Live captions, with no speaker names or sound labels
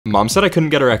Mom said I couldn't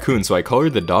get a raccoon, so I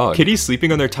colored the dog. Kitty's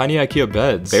sleeping on their tiny IKEA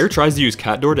beds. Bear tries to use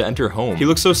cat door to enter home. He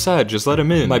looks so sad, just let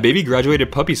him in. My baby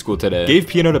graduated puppy school today. Gave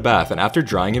Peanut a bath, and after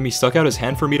drying him, he stuck out his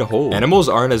hand for me to hold. Animals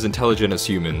aren't as intelligent as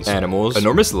humans. Animals.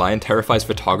 Enormous lion terrifies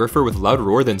photographer with loud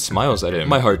roar, then smiles at him.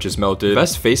 My heart just melted.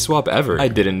 Best face swap ever. I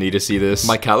didn't need to see this.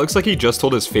 My cat looks like he just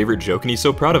told his favorite joke and he's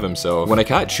so proud of himself. When a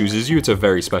cat chooses you, it's a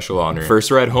very special honor.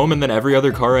 First ride home and then every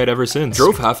other car ride ever since.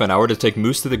 Drove half an hour to take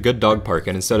Moose to the good dog park,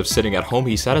 and instead of sitting at home,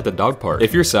 he sat at the dog park.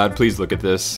 If you're sad, please look at this.